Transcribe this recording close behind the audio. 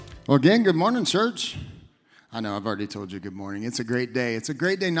Well, again, good morning, church. I know I've already told you good morning. It's a great day. It's a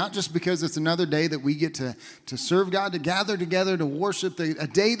great day not just because it's another day that we get to serve God, to gather together, to worship, a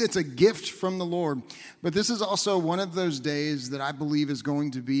day that's a gift from the Lord. But this is also one of those days that I believe is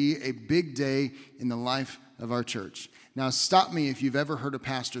going to be a big day in the life of our church. Now, stop me if you've ever heard a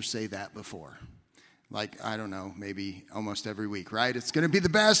pastor say that before. Like, I don't know, maybe almost every week, right? It's going to be the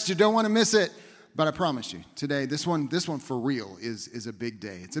best. You don't want to miss it. But I promise you, today, this one for real is a big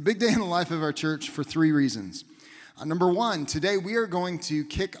day. It's a big day in the life of our church for three reasons. Number one, today we are going to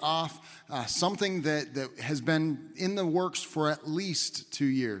kick off something that has been in the works for at least 2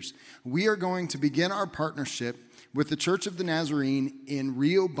 years. We are going to begin our partnership with the Church of the Nazarene in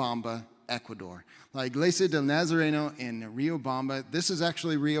Riobamba, Ecuador. La Iglesia del Nazareno in Riobamba. This is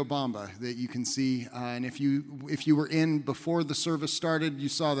actually Riobamba that you can see. And if you were in before the service started, you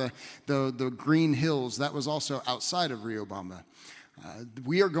saw the green hills. That was also outside of Riobamba.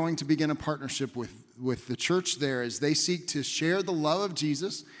 We are going to begin a partnership with the church there as they seek to share the love of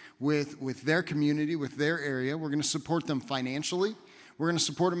Jesus with their community, with their area. We're going to support them financially. We're going to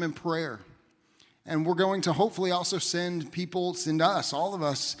support them in prayer. And we're going to hopefully also send us, all of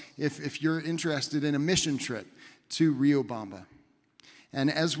us, if you're interested in a mission trip to Riobamba.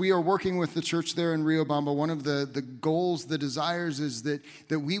 And as we are working with the church there in Riobamba, one of the goals, the desires is that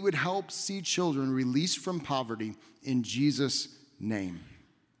we would help see children released from poverty in Jesus' name.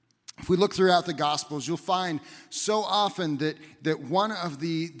 If we look throughout the Gospels, you'll find so often that one of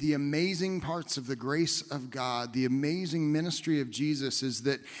the amazing parts of the grace of God, the amazing ministry of Jesus, is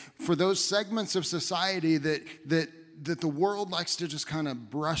that for those segments of society that the world likes to just kind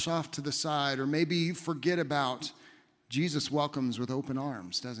of brush off to the side or maybe forget about, Jesus welcomes with open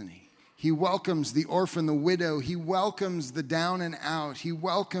arms, doesn't he? He welcomes the orphan, the widow. He welcomes the down and out. He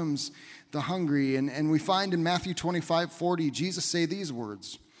welcomes the hungry. And we find in Matthew 25:40, Jesus say these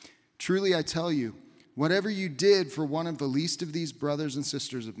words, "Truly I tell you, whatever you did for one of the least of these brothers and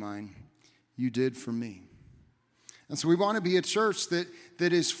sisters of mine, you did for me." And so we want to be a church that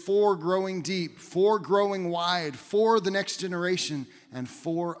is for growing deep, for growing wide, for the next generation, and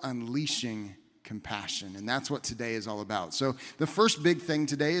for unleashing compassion. And that's what today is all about. So the first big thing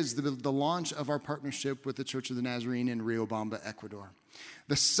today is the launch of our partnership with the Church of the Nazarene in Riobamba, Ecuador.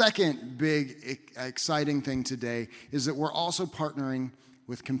 The second big exciting thing today is that we're also partnering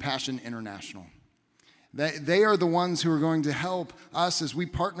with Compassion International. They are the ones who are going to help us as we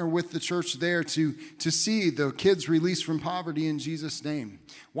partner with the church there to see the kids released from poverty in Jesus' name.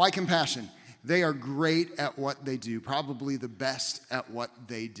 Why Compassion? They are great at what they do, probably the best at what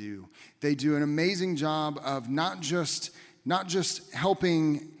they do. They do an amazing job of not just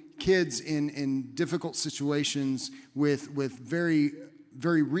helping kids in difficult situations with very,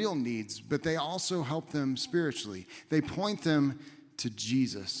 very real needs, but they also help them spiritually. They point them to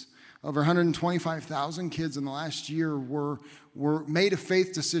Jesus. Over 125,000 kids in the last year were made a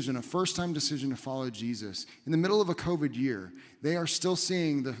faith decision, a first-time decision to follow Jesus. In the middle of a COVID year, they are still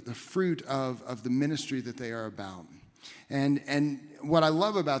seeing the fruit of the ministry that they are about. And what I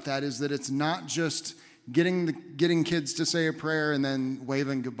love about that is that it's not just getting kids to say a prayer and then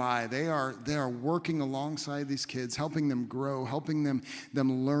waving goodbye. They are working alongside these kids, helping them grow, helping them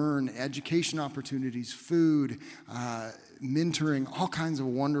learn, education opportunities, food, mentoring, all kinds of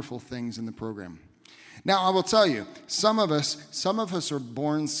wonderful things in the program. Now, I will tell you, some of us are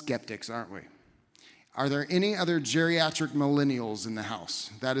born skeptics, aren't we? Are there any other geriatric millennials in the house?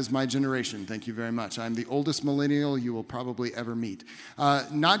 That is my generation. Thank you very much. I'm the oldest millennial you will probably ever meet.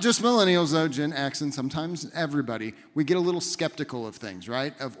 Not just millennials, though, Gen X, and sometimes everybody. We get a little skeptical of things,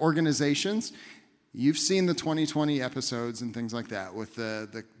 right? Of organizations. You've seen the 2020 episodes and things like that with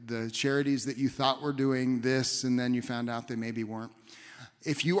the charities that you thought were doing this and then you found out they maybe weren't.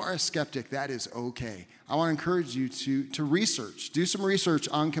 If you are a skeptic, that is okay. I want to encourage you to research. Do some research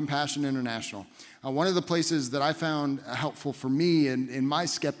on Compassion International. One of the places that I found helpful for me in my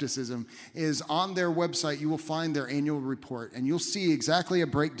skepticism is on their website, you will find their annual report, and you'll see exactly a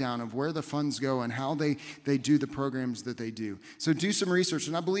breakdown of where the funds go and how they do the programs that they do. So do some research,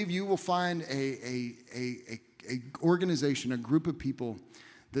 and I believe you will find a organization, a group of people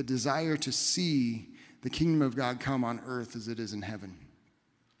that desire to see the kingdom of God come on earth as it is in heaven.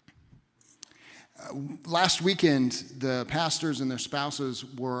 Last weekend, the pastors and their spouses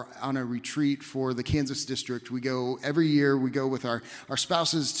were on a retreat for the Kansas district. Every year, we go with our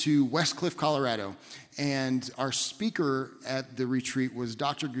spouses to West Cliff, Colorado. And our speaker at the retreat was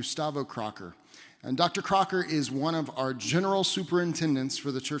Dr. Gustavo Crocker. And Dr. Crocker is one of our general superintendents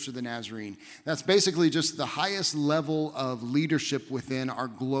for the Church of the Nazarene. That's basically just the highest level of leadership within our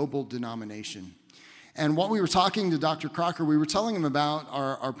global denomination. And while we were talking to Dr. Crocker, we were telling him about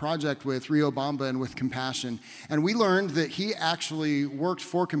our project with Rio Bamba and with Compassion. And we learned that he actually worked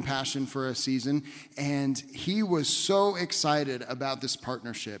for Compassion for a season, and he was so excited about this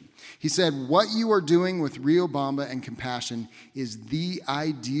partnership. He said, what you are doing with Rio Bamba and Compassion is the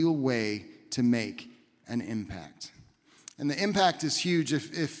ideal way to make an impact. And the impact is huge.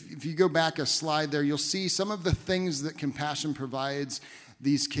 If you go back a slide there, you'll see some of the things that Compassion provides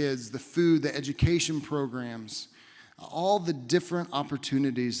these kids, the food, the education programs, all the different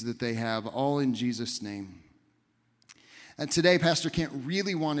opportunities that they have, all in Jesus' name. And today, Pastor Kent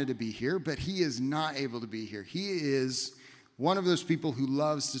really wanted to be here, but he is not able to be here. He is one of those people who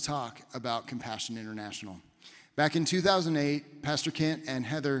loves to talk about Compassion International. Back in 2008, Pastor Kent and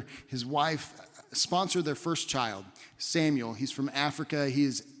Heather, his wife, sponsored their first child, Samuel. He's from Africa. He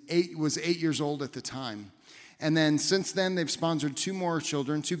was 8 years old at the time. And then since then, they've sponsored 2 more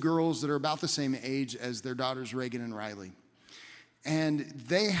children, 2 girls that are about the same age as their daughters, Reagan and Riley. And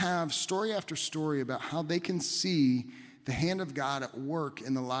they have story after story about how they can see the hand of God at work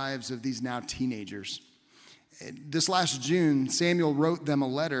in the lives of these now teenagers. This last June, Samuel wrote them a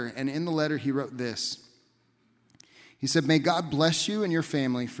letter, and in the letter he wrote this. He said, "May God bless you and your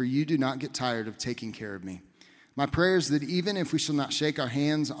family, for you do not get tired of taking care of me. My prayer is that even if we shall not shake our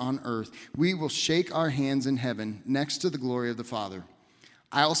hands on earth, we will shake our hands in heaven next to the glory of the Father.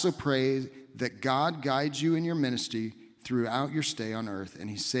 I also pray that God guides you in your ministry throughout your stay on earth, and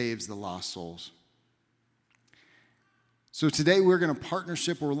he saves the lost souls." So today we're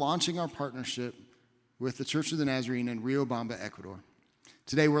launching our partnership with the Church of the Nazarene in Rio Bamba, Ecuador.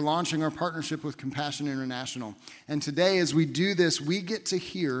 Today we're launching our partnership with Compassion International. And today as we do this, we get to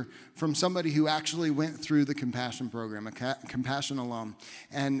hear from somebody who actually went through the Compassion program, a Compassion alum.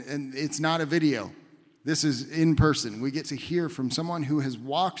 And it's not a video. This is in person. We get to hear from someone who has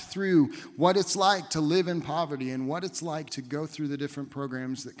walked through what it's like to live in poverty and what it's like to go through the different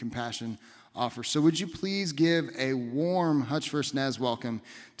programs that Compassion offers. So would you please give a warm Hutch First Naz welcome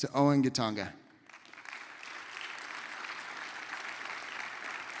to Owen Gitanga.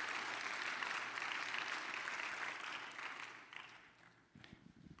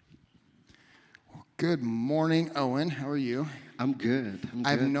 Good morning, Owen. How are you? I'm good.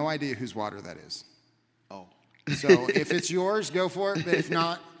 I have no idea whose water that is. Oh. So if it's yours, go for it. But if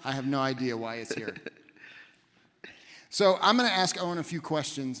not, I have no idea why it's here. So I'm going to ask Owen a few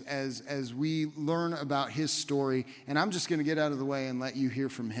questions as we learn about his story. And I'm just going to get out of the way and let you hear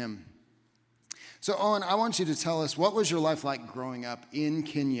from him. So Owen, I want you to tell us, what was your life like growing up in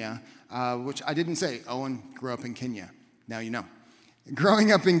Kenya? Which I didn't say. Owen grew up in Kenya. Now you know.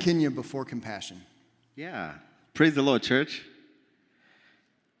 Growing up in Kenya before Compassion. Yeah. Praise the Lord, church.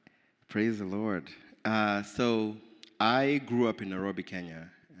 Praise the Lord. So I grew up in Nairobi, Kenya.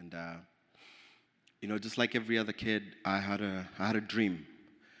 And, just like every other kid, I had a dream.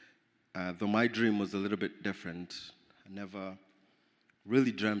 Though my dream was a little bit different. I never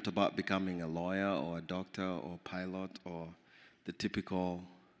really dreamt about becoming a lawyer or a doctor or a pilot or the typical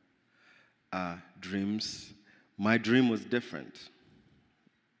dreams. My dream was different.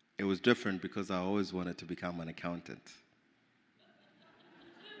 It was different because I always wanted to become an accountant.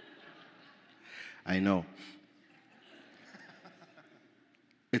 I know.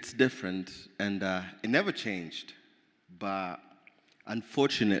 It's different, and it never changed. But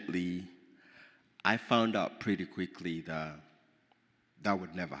unfortunately, I found out pretty quickly that that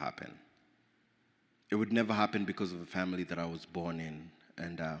would never happen. It would never happen because of the family that I was born in.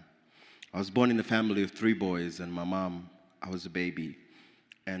 And I was born in a family of 3 boys, and my mom, I was a baby.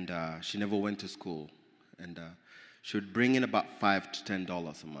 And she never went to school. And she would bring in about $5 to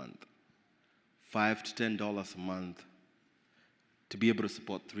 $10 a month. $5 to $10 a month. To be able to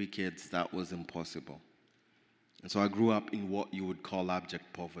support 3 kids, that was impossible. And so I grew up in what you would call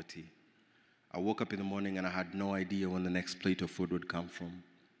abject poverty. I woke up in the morning and I had no idea when the next plate of food would come from.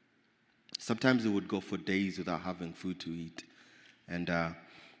 Sometimes it would go for days without having food to eat. And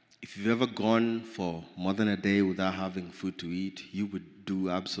if you've ever gone for more than a day without having food to eat, you would do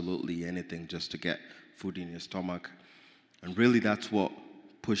absolutely anything just to get food in your stomach. And really that's what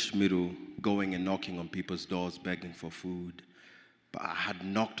pushed me to going and knocking on people's doors, begging for food. But I had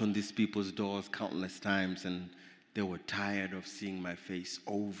knocked on these people's doors countless times, and they were tired of seeing my face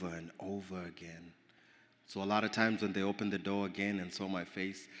over and over again. So a lot of times when they opened the door again and saw my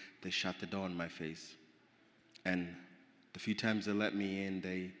face, they shut the door on my face. And the few times they let me in,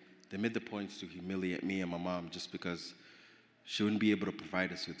 they made the points to humiliate me and my mom just because she wouldn't be able to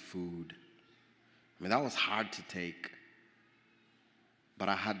provide us with food. I mean, that was hard to take. But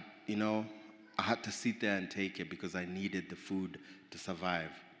I had to sit there and take it because I needed the food to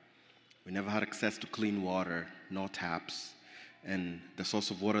survive. We never had access to clean water, no taps. And the source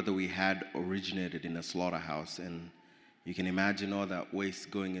of water that we had originated in a slaughterhouse. And you can imagine all that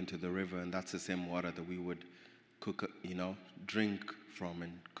waste going into the river, and that's the same water that we would cook, drink from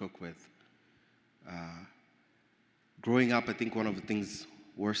and cook with. Growing up, I think one of the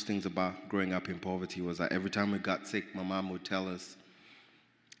worst things about growing up in poverty was that every time we got sick, my mom would tell us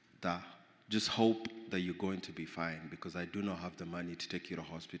that just hope that you're going to be fine, because I do not have the money to take you to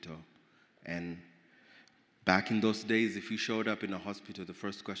hospital. And back in those days, if you showed up in a hospital, the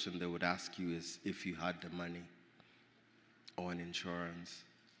first question they would ask you is if you had the money or an insurance.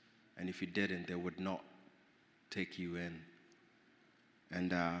 And if you didn't, they would not take you in.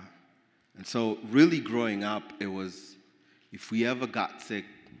 And so really growing up, it was, if we ever got sick,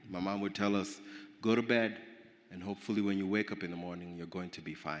 my mom would tell us, go to bed, and hopefully when you wake up in the morning, you're going to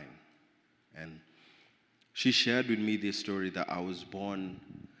be fine. And she shared with me this story that I was born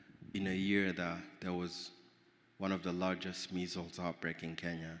in a year that there was one of the largest measles outbreak in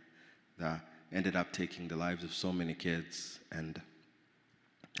Kenya that ended up taking the lives of so many kids. And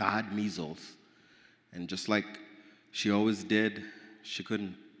I had measles. And just like she always did, she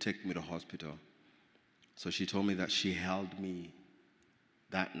couldn't take me to hospital. So she told me that she held me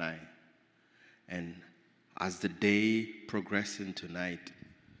that night. And as the day progressed into night,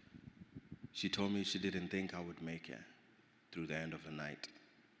 she told me she didn't think I would make it through the end of the night.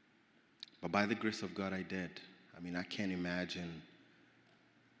 But by the grace of God, I did. I mean, I can't imagine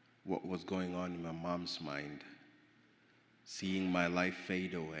what was going on in my mom's mind, seeing my life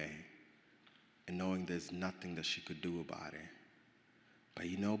fade away and knowing there's nothing that she could do about it.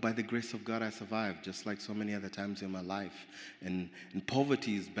 But by the grace of God, I survived, just like so many other times in my life. And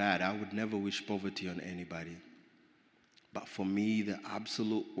poverty is bad. I would never wish poverty on anybody. But for me, the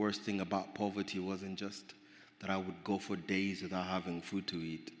absolute worst thing about poverty wasn't just that I would go for days without having food to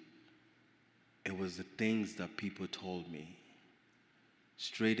eat. It was the things that people told me,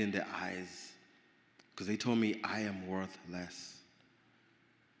 straight in the eyes, because they told me I am worth less.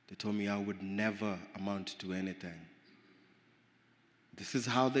 They told me I would never amount to anything. This is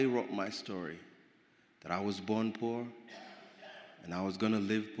how they wrote my story, that I was born poor, and I was going to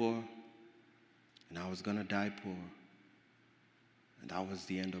live poor, and I was going to die poor. And that was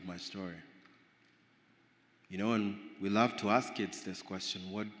the end of my story. And we love to ask kids this question,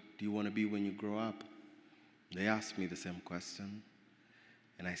 what do you want to be when you grow up? They asked me the same question,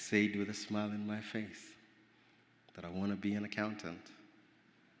 and I said with a smile in my face that I want to be an accountant.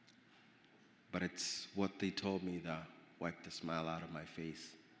 But it's what they told me that wiped the smile out of my face.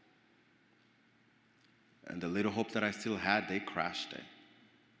 And the little hope that I still had, they crashed it.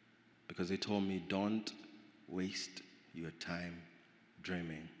 Because they told me, don't waste your time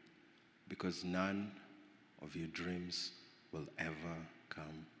dreaming, because none of your dreams will ever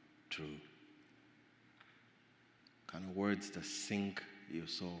come true. Kind of words that sink your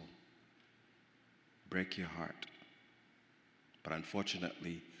soul, break your heart. But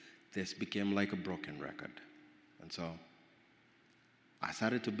unfortunately, this became like a broken record. And so I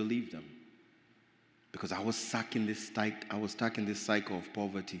started to believe them, because I was stuck in this cycle of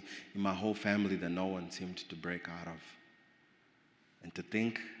poverty in my whole family that no one seemed to break out of. And to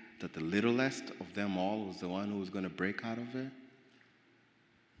think that the littlest of them all was the one who was going to break out of it,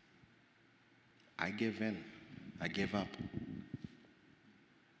 I gave in. I gave up.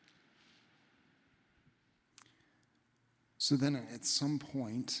 So then at some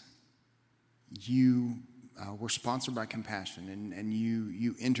point, you were sponsored by Compassion, and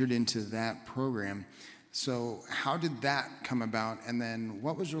you entered into that program. So how did that come about? And then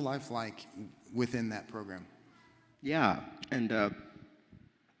what was your life like within that program? Yeah, and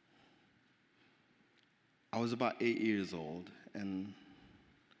I was about 8 years old, and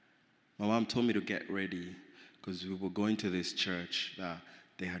my mom told me to get ready because we were going to this church that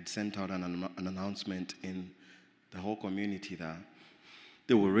they had sent out an announcement in the whole community that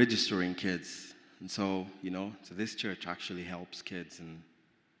they were registering kids. And so, so this church actually helps kids, and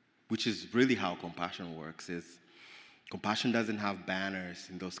which is really how Compassion works. Is Compassion doesn't have banners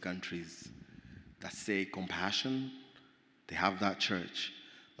in those countries that say Compassion. They have that church,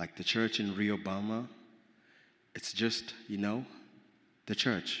 like the church in Riobamba. It's just, the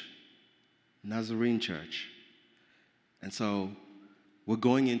church, Nazarene church. And so we're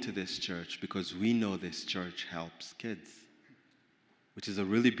going into this church because we know this church helps kids, which is a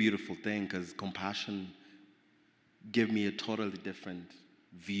really beautiful thing, because Compassion gave me a totally different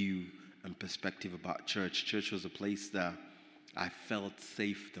view and perspective about church. Church was a place that I felt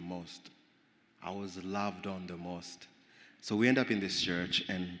safe the most. I was loved on the most. So we end up in this church,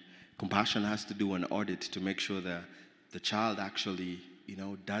 and Compassion has to do an audit to make sure that the child actually,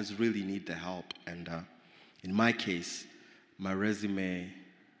 does really need the help. And in my case, my resume,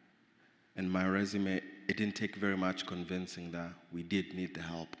 it didn't take very much convincing that we did need the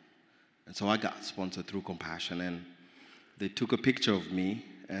help. And so I got sponsored through Compassion, and they took a picture of me.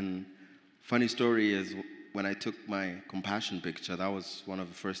 And funny story is, when I took my Compassion picture, that was one of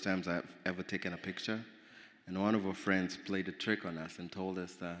the first times I've ever taken a picture. And one of our friends played a trick on us and told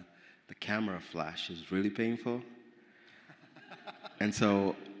us that the camera flash is really painful. And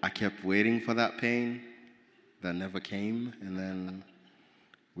so I kept waiting for that pain. That never came. And then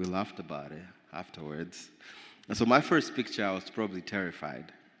we laughed about it afterwards. And so my first picture, I was probably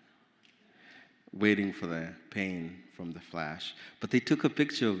terrified, waiting for the pain from the flash. But they took a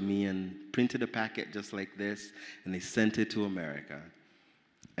picture of me and printed a packet just like this, and they sent it to America.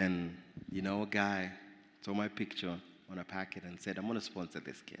 And, a guy saw my picture on a packet and said, I'm going to sponsor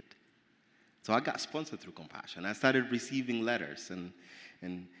this kid. So I got sponsored through Compassion. I started receiving letters.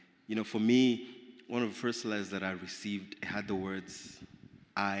 And for me, one of the first letters that I received, it had the words,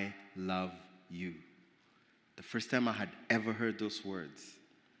 I love you. The first time I had ever heard those words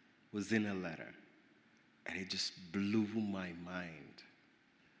was in a letter. And it just blew my mind.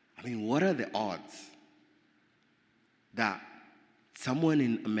 I mean, what are the odds that someone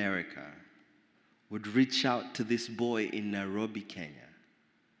in America would reach out to this boy in Nairobi, Kenya,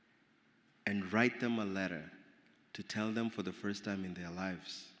 and write them a letter to tell them for the first time in their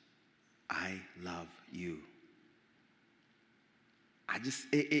lives, I love you.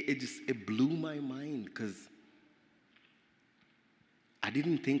 It blew my mind, because I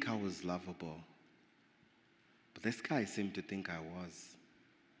didn't think I was lovable. But this guy seemed to think I was.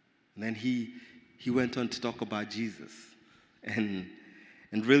 And then he went on to talk about Jesus. And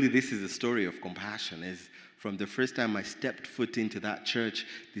really, this is a story of compassion. Is from the first time I stepped foot into that church,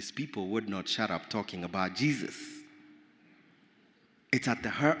 these people would not shut up talking about Jesus. It's at the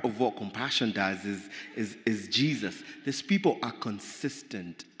heart of what Compassion does is Jesus. These people are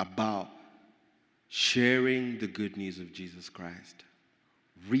consistent about sharing the good news of Jesus Christ.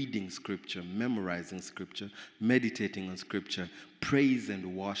 Reading Scripture, memorizing Scripture, meditating on Scripture, praise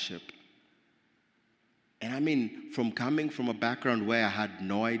and worship. And I mean, from coming from a background where I had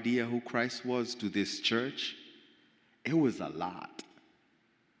no idea who Christ was to this church, it was a lot.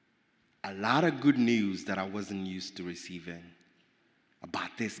 A lot of good news that I wasn't used to receiving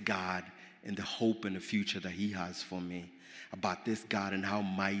about this God and the hope and the future that He has for me, about this God and how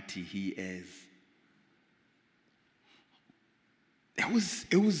mighty He is.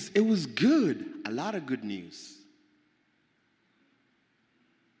 It was good, a lot of good news.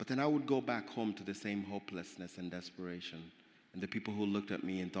 But then I would go back home to the same hopelessness and desperation, and the people who looked at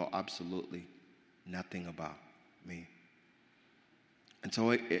me and thought absolutely nothing about me. And so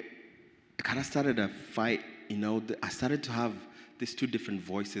it kind of started a fight, I started to have these two different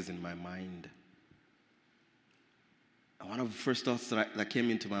voices in my mind. And one of the first thoughts that came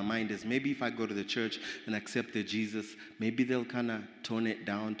into my mind is, maybe if I go to the church and accept the Jesus, maybe they'll kind of tone it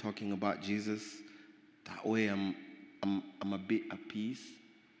down talking about Jesus. That way I'm a bit at peace.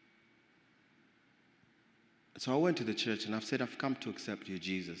 So I went to the church and I've said, I've come to accept you,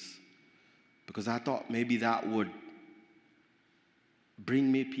 Jesus, because I thought maybe that would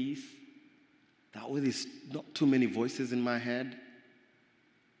bring me peace. That way there's not too many voices in my head.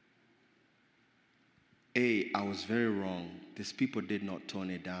 I was very wrong. These people did not tone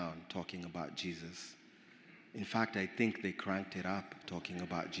it down talking about Jesus. In fact, I think they cranked it up talking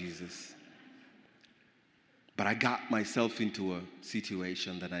about Jesus. But I got myself into a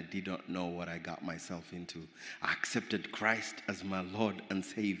situation that I did not know what I got myself into. I accepted Christ as my Lord and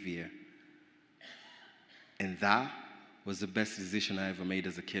Savior. And that was the best decision I ever made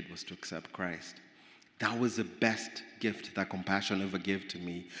as a kid, was to accept Christ. That was the best gift that Compassion ever gave to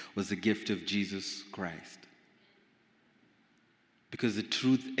me, was the gift of Jesus Christ. Because the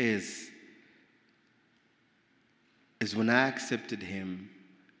truth is when I accepted Him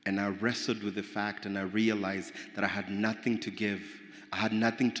and I wrestled with the fact and I realized that I had nothing to give, I had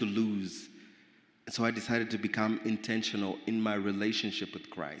nothing to lose. And so I decided to become intentional in my relationship with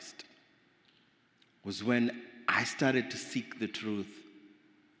Christ. Was when I started to seek the truth.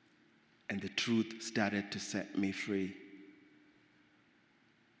 And the truth started to set me free.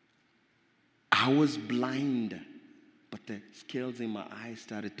 I was blind, but the scales in my eyes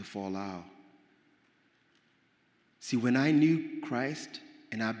started to fall out. See, when I knew Christ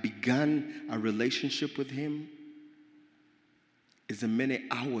and I began a relationship with Him, is the minute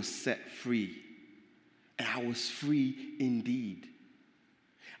I was set free. And I was free indeed.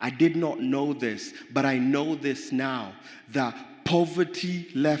 I did not know this, but I know this now, that poverty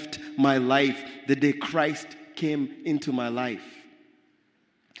left my life the day Christ came into my life.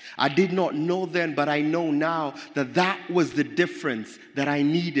 I did not know then, but I know now that that was the difference that I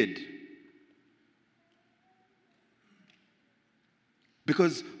needed.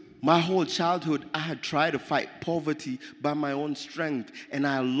 Because my whole childhood, I had tried to fight poverty by my own strength, and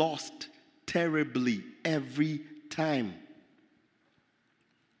I lost terribly every time.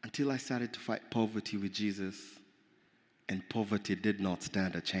 Until I started to fight poverty with Jesus, and poverty did not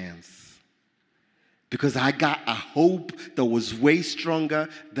stand a chance. Because I got a hope that was way stronger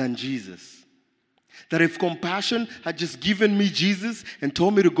than Jesus. That if compassion had just given me Jesus and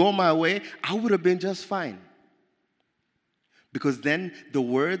told me to go my way, I would have been just fine. Because then the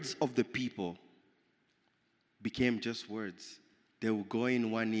words of the people became just words. They would go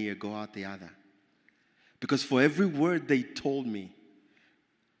in one ear, go out the other. Because for every word they told me,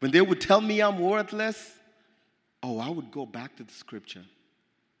 when they would tell me I'm worthless, I would go back to the scripture.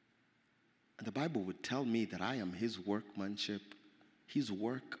 And the Bible would tell me that I am his workmanship, his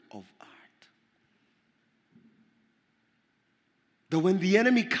work of art. That when the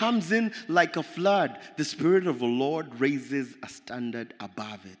enemy comes in like a flood, the Spirit of the Lord raises a standard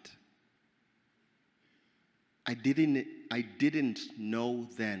above it. I didn't know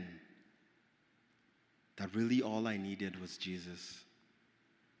then that really all I needed was Jesus.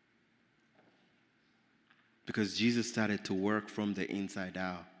 Because Jesus started to work from the inside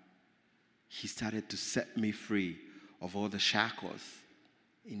out. He started to set me free of all the shackles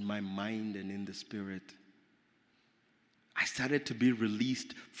in my mind and in the spirit. I started to be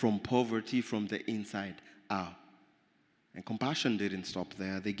released from poverty from the inside out. And compassion didn't stop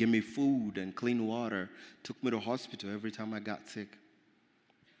there. They gave me food and clean water, took me to hospital every time I got sick.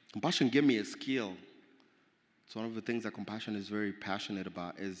 Compassion gave me a skill. It's one of the things that compassion is very passionate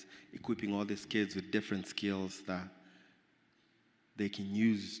about, is equipping all these kids with different skills that they can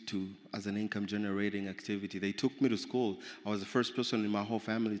use as an income generating activity. They took me to school. I was the first person in my whole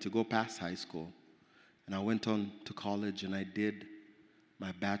family to go past high school. And I went on to college and I did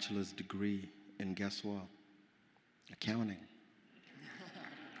my bachelor's degree in, guess what? Accounting.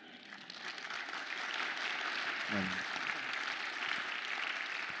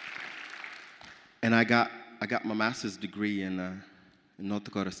 And I got my master's degree in North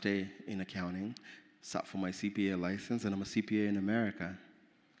Dakota State in accounting. Sat for my CPA license, and I'm a CPA in America.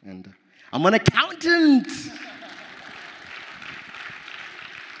 And I'm an accountant!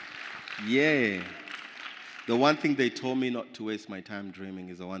 Yeah. The one thing they told me not to waste my time dreaming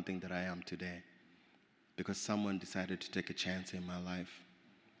is the one thing that I am today. Because someone decided to take a chance in my life.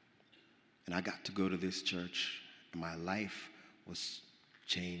 And I got to go to this church, and my life was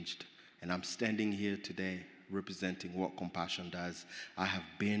changed. And I'm standing here today representing what compassion does. I have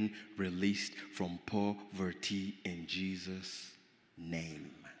been released from poverty in Jesus' name.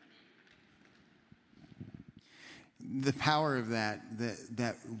 The power of that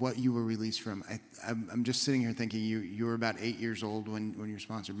what you were released from. I'm just sitting here thinking you were about 8 years old when you were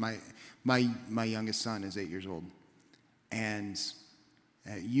sponsored. My youngest son is 8 years old, and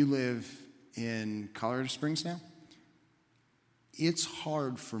you live in Colorado Springs now. It's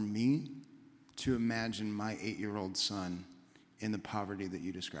hard for me to imagine my 8-year-old son in the poverty that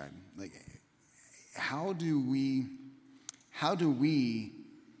you described. Like, how can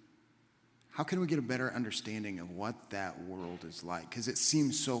we get a better understanding of what that world is like? Because it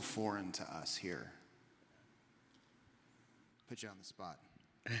seems so foreign to us here. Put you on the spot.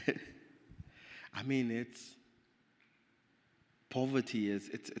 I mean, poverty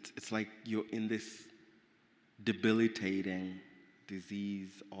it's like you're in this debilitating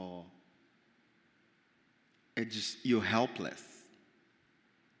disease, or you're helpless.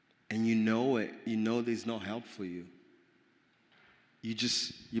 And you know it. You know there's no help for you. You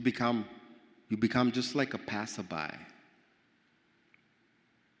become just like a passerby.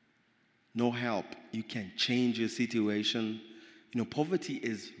 No help. You can't change your situation. Poverty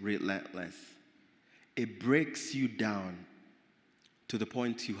is relentless. It breaks you down to the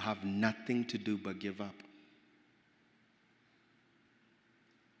point you have nothing to do but give up.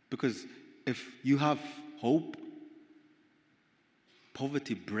 Because if you have hope,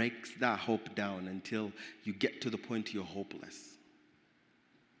 poverty breaks that hope down until you get to the point you're hopeless.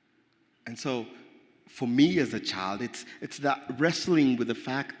 And so, for me as a child, it's that wrestling with the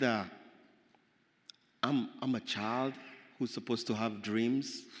fact that I'm a child who's supposed to have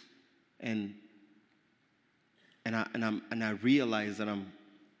dreams, and I realize that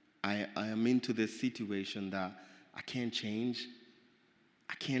I am into this situation that I can't change,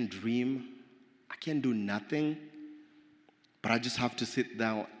 I can't dream, I can't do nothing, but I just have to sit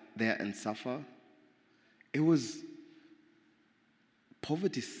down there and suffer.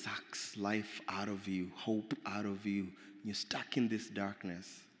 Poverty sucks life out of you, hope out of you. You're stuck in this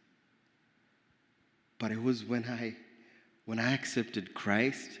darkness. But it was when I accepted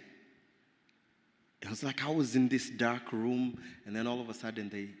Christ, it was like I was in this dark room, and then all of a sudden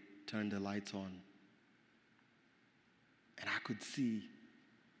they turned the lights on. And I could see.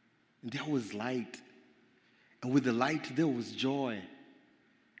 And there was light. And with the light, there was joy.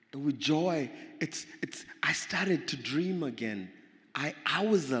 And with joy, I started to dream again. I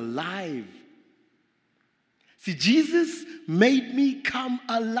was alive. See, Jesus made me come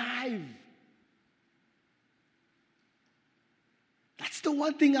alive. That's the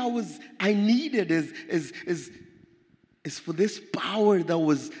one thing I needed is for this power that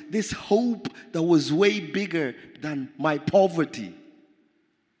was, this hope that was way bigger than my poverty.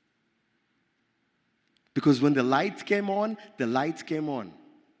 Because when the lights came on, the lights came on.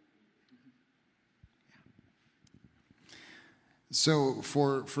 So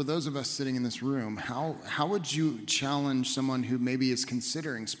for those of us sitting in this room, how would you challenge someone who maybe is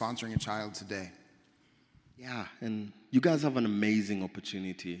considering sponsoring a child today? Yeah, and you guys have an amazing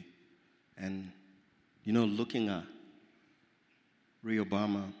opportunity. And, looking at Ray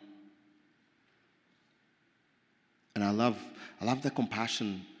Obama, and I love the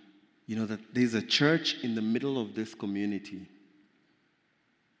compassion, that there's a church in the middle of this community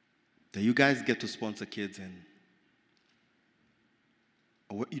that you guys get to sponsor kids in.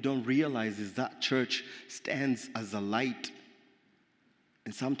 What you don't realize is that church stands as a light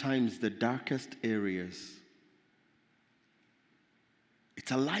in sometimes the darkest areas.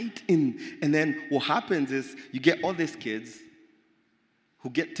 It's a light in, and then what happens is you get all these kids who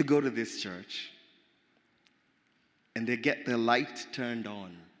get to go to this church, and they get their light turned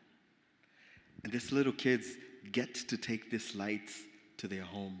on. And these little kids get to take these lights to their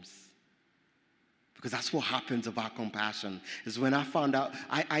homes. Because that's what happens about compassion. Is when I found out,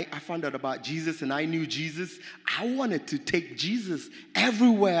 I found out about Jesus and I knew Jesus, I wanted to take Jesus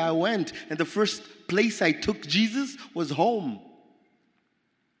everywhere I went. And the first place I took Jesus was home.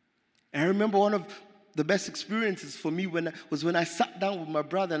 And I remember one of the best experiences for me was when I sat down with my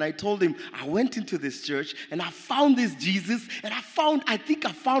brother and I told him, I went into this church and I found this Jesus and I think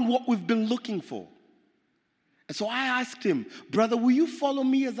I found what we've been looking for. And so I asked him, brother, will you follow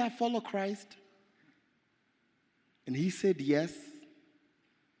me as I follow Christ? And he said yes.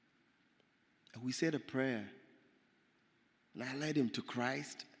 And we said a prayer. And I led him to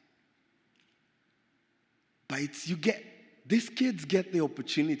Christ. But these kids get the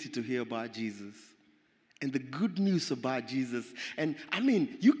opportunity to hear about Jesus and the good news about Jesus. And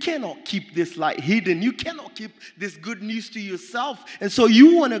you cannot keep this light hidden. You cannot keep this good news to yourself. And so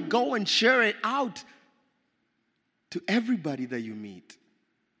you want to go and share it out to everybody that you meet.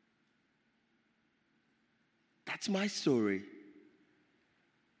 That's my story.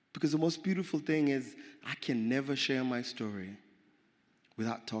 Because the most beautiful thing is I can never share my story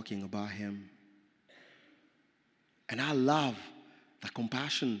without talking about him. And I love that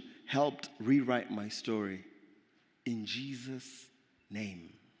compassion helped rewrite my story in Jesus'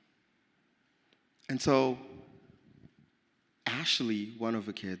 name. And so, Ashley, one of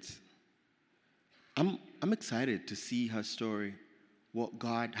the kids, I'm excited to see her story,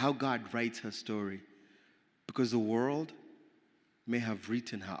 how God writes her story. Because the world may have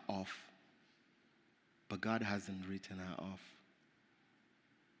written her off, but God hasn't written her off.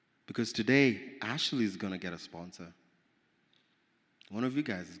 Because today, Ashley is going to get a sponsor. One of you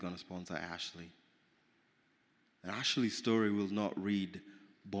guys is going to sponsor Ashley. And Ashley's story will not read,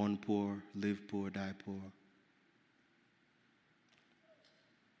 born poor, live poor, die poor.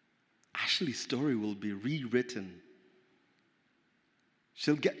 Ashley's story will be rewritten.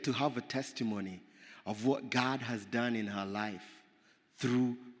 She'll get to have a testimony of what God has done in her life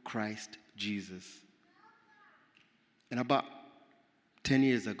through Christ Jesus. And about 10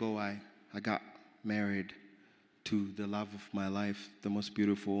 years ago, I got married to the love of my life, the most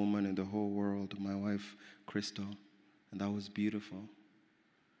beautiful woman in the whole world, my wife, Crystal. And that was beautiful.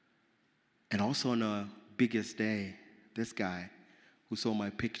 And also on the biggest day, this guy who saw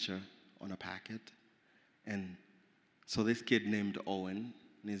my picture on a packet. And so this kid named Owen,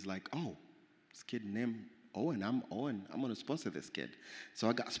 and he's like, oh, this kid named Owen, I'm Owen. I'm going to sponsor this kid. So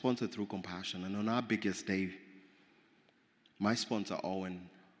I got sponsored through Compassion. And on our biggest day, my sponsor, Owen,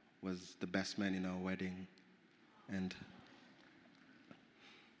 was the best man in our wedding. And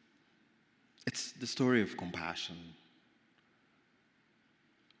it's the story of compassion.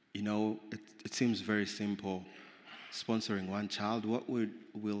 It seems very simple. Sponsoring one child, what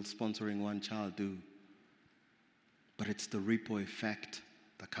will sponsoring one child do? But it's the ripple effect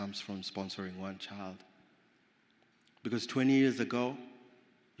that comes from sponsoring one child. Because 20 years ago,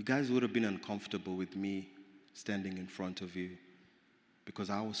 you guys would have been uncomfortable with me standing in front of you. because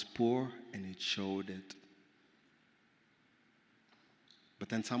I was poor and it showed it. But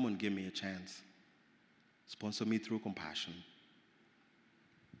then someone gave me a chance, sponsored me through Compassion.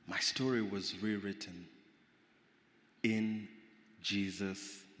 My story was rewritten in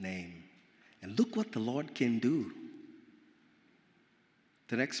Jesus' name. And look what the Lord can do.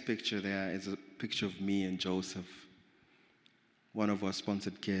 The next picture there is a picture of me and Joseph, one of our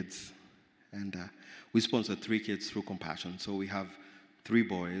sponsored kids. And we sponsored 3 kids through Compassion. So we have 3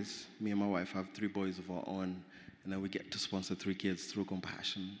 boys. Me and my wife have 3 boys of our own. And then we get to sponsor 3 kids through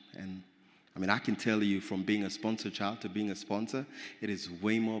Compassion. And I mean, I can tell you, from being a sponsored child to being a sponsor, it is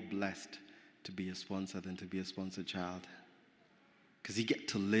way more blessed to be a sponsor than to be a sponsored child. Because you get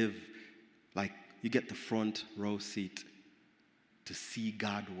to live, like, you get the front row seat to see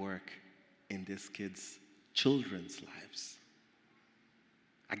God work in these kids' children's lives.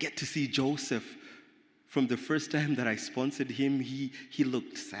 I get to see Joseph. From the first time that I sponsored him, he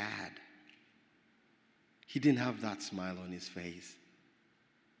looked sad. He didn't have that smile on his face.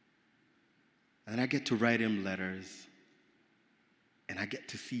 And I get to write him letters, and I get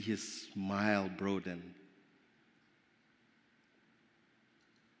to see his smile broaden.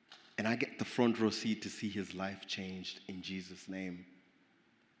 And I get the front row seat to see his life changed in Jesus' name.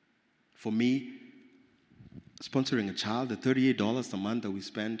 For me, sponsoring a child, the $38 a month that we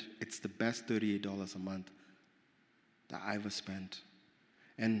spend, it's the best $38 a month that I ever spent.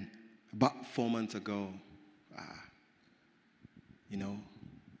 And about 4 months ago,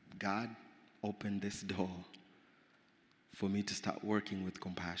 God opened this door for me to start working with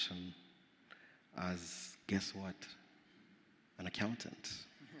Compassion as, guess what? An accountant.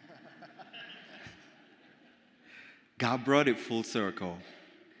 God brought it full circle.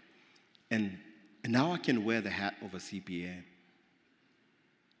 And now I can wear the hat of a CPA.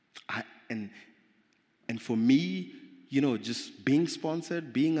 And for me, just being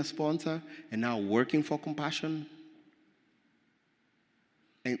sponsored, being a sponsor, and now working for Compassion,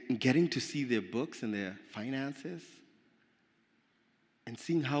 and getting to see their books and their finances, and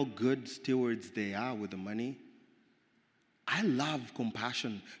seeing how good stewards they are with the money. I love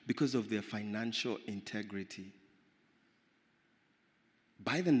Compassion because of their financial integrity.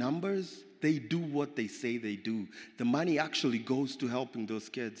 By the numbers, they do what they say they do. The money actually goes to helping those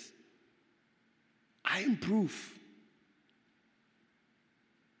kids. I am proof.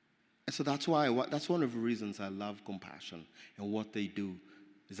 And so that's one of the reasons I love Compassion and what they do,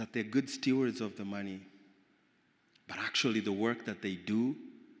 is that they're good stewards of the money. But actually the work that they do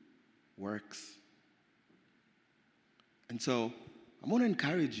works. And so I want to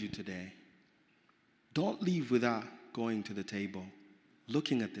encourage you today. Don't leave without going to the table,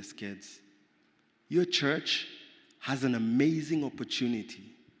 looking at these kids. Your church has an amazing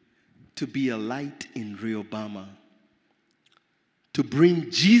opportunity to be a light in Riobama, to bring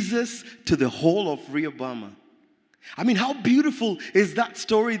Jesus to the whole of Riobama. I mean, how beautiful is that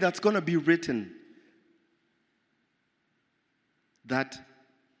story that's going to be written? That,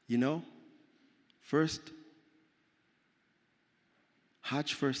 first,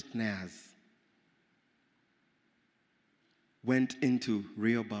 Hutch First Naz went into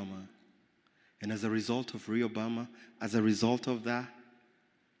Riobama. And as a result of Riobama, as a result of that,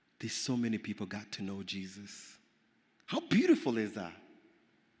 there's so many people got to know Jesus. How beautiful is that?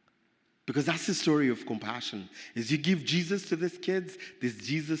 Because that's the story of Compassion. Is you give Jesus to these kids,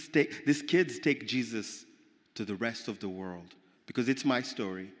 these kids take Jesus to the rest of the world. Because it's my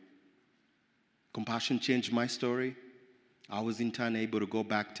story. Compassion changed my story. I was in turn able to go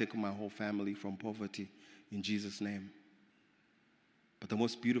back, take my whole family from poverty in Jesus' name. But the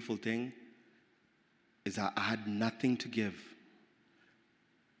most beautiful thing is that I had nothing to give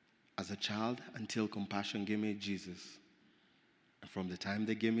as a child until Compassion gave me Jesus. And from the time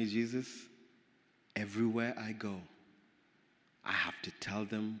they gave me Jesus, everywhere I go, I have to tell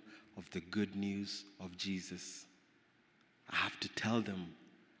them of the good news of Jesus. I have to tell them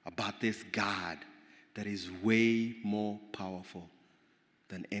about this God that is way more powerful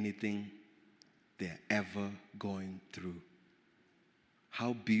than anything they're ever going through.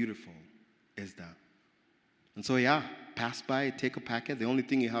 How beautiful is that? And so, pass by, take a packet. The only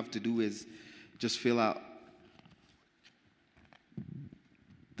thing you have to do is just fill out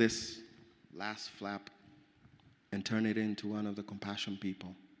this last flap and turn it into one of the Compassion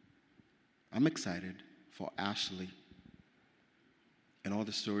people. I'm excited for Ashley and all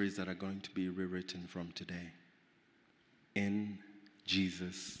the stories that are going to be rewritten from today. In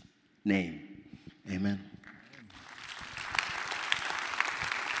Jesus' name, amen.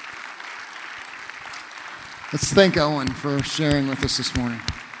 Let's thank Owen for sharing with us this morning.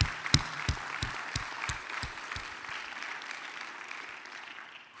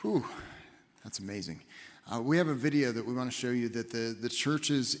 amazing. We have a video that we want to show you that the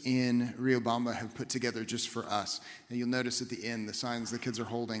churches in Riobamba have put together just for us. And you'll notice at the end, the signs the kids are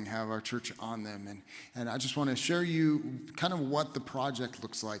holding have our church on them. And I just want to share you kind of what the project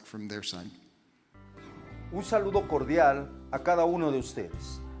looks like from their side. Un saludo cordial a cada uno de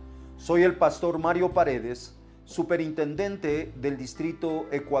ustedes. Soy el pastor Mario Paredes, superintendente del distrito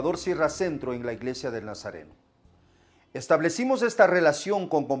Ecuador Sierra Centro en la Iglesia del Nazareno. Establecimos esta relación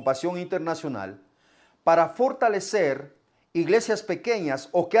con Compasión Internacional para fortalecer iglesias pequeñas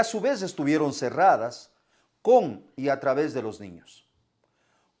o que a su vez estuvieron cerradas con y a través de los niños.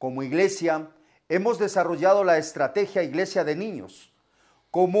 Como iglesia, hemos desarrollado la estrategia Iglesia de Niños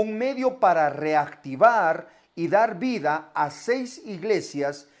como un medio para reactivar y dar vida a 6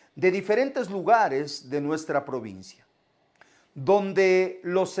 iglesias de diferentes lugares de nuestra provincia, donde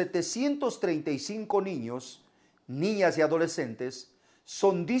los 735 niños, niñas y adolescentes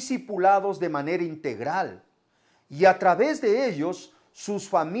son discipulados de manera integral y a través de ellos sus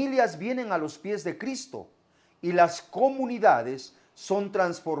familias vienen a los pies de Cristo y las comunidades son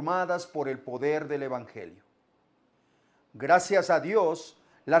transformadas por el poder del Evangelio. Gracias a Dios,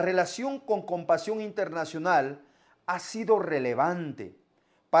 la relación con Compasión Internacional ha sido relevante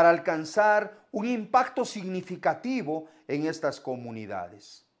para alcanzar un impacto significativo en estas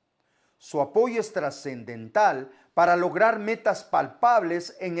comunidades. Su apoyo es trascendental para lograr metas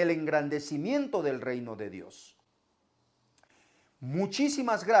palpables en el engrandecimiento del reino de Dios.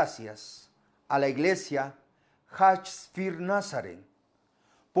 Muchísimas gracias a la iglesia Hachsfir Nazaren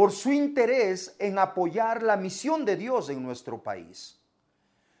por su interés en apoyar la misión de Dios en nuestro país.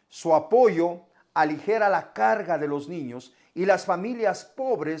 Su apoyo aligera la carga de los niños y las familias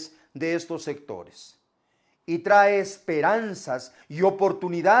pobres de estos sectores y trae esperanzas y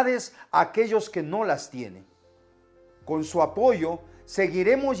oportunidades a aquellos que no las tienen. Con su apoyo,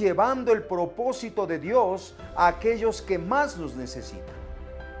 seguiremos llevando el propósito de Dios a aquellos que más nos necesitan,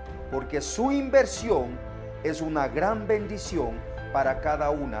 porque su inversión es una gran bendición para cada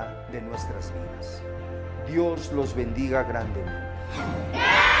una de nuestras vidas. Dios los bendiga grandemente.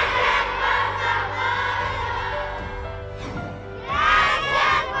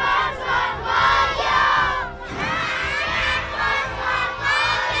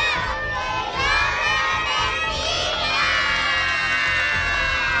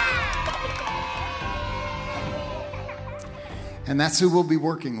 And that's who we'll be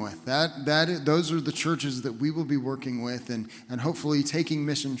working with. Those are the churches that we will be working with and hopefully taking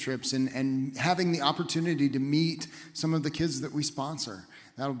mission trips and having the opportunity to meet some of the kids that we sponsor.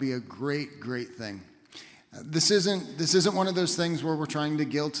 That'll be a great, great thing. This isn't one of those things where we're trying to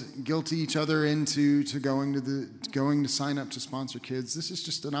guilt each other into going to sign up to sponsor kids. This is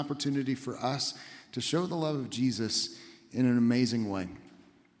just an opportunity for us to show the love of Jesus in an amazing way.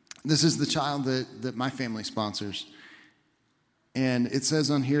 This is the child that my family sponsors. And it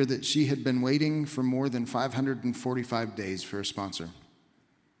says on here that she had been waiting for more than 545 days for a sponsor.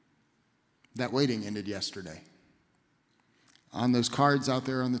 That waiting ended yesterday. On those cards out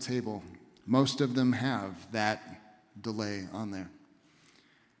there on the table, most of them have that delay on there.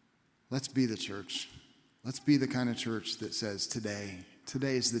 Let's be the church. Let's be the kind of church that says today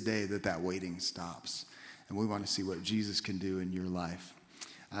is the day that waiting stops. And we want to see what Jesus can do in your life.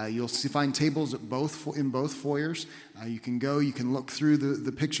 You'll find tables in both foyers. You can go, you can look through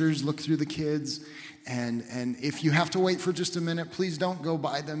the pictures, look through the kids, and if you have to wait for just a minute, please don't go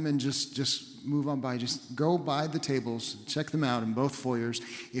by them and just move on by. Just go by the tables, check them out in both foyers.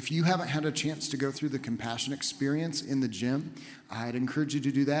 If you haven't had a chance to go through the Compassion Experience in the gym, I'd encourage you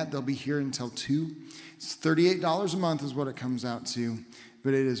to do that. They'll be here until 2. It's $38 a month is what it comes out to.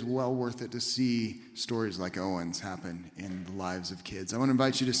 But it is well worth it to see stories like Owen's happen in the lives of kids. I want to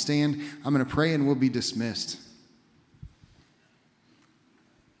invite you to stand. I'm going to pray and we'll be dismissed.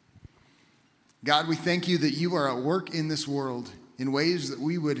 God, we thank you that you are at work in this world in ways that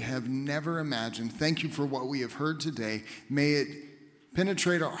we would have never imagined. Thank you for what we have heard today. May it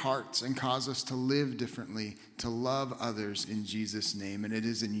penetrate our hearts and cause us to live differently, to love others in Jesus' name. And it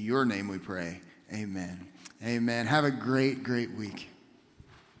is in your name we pray. Amen. Amen. Have a great, great week.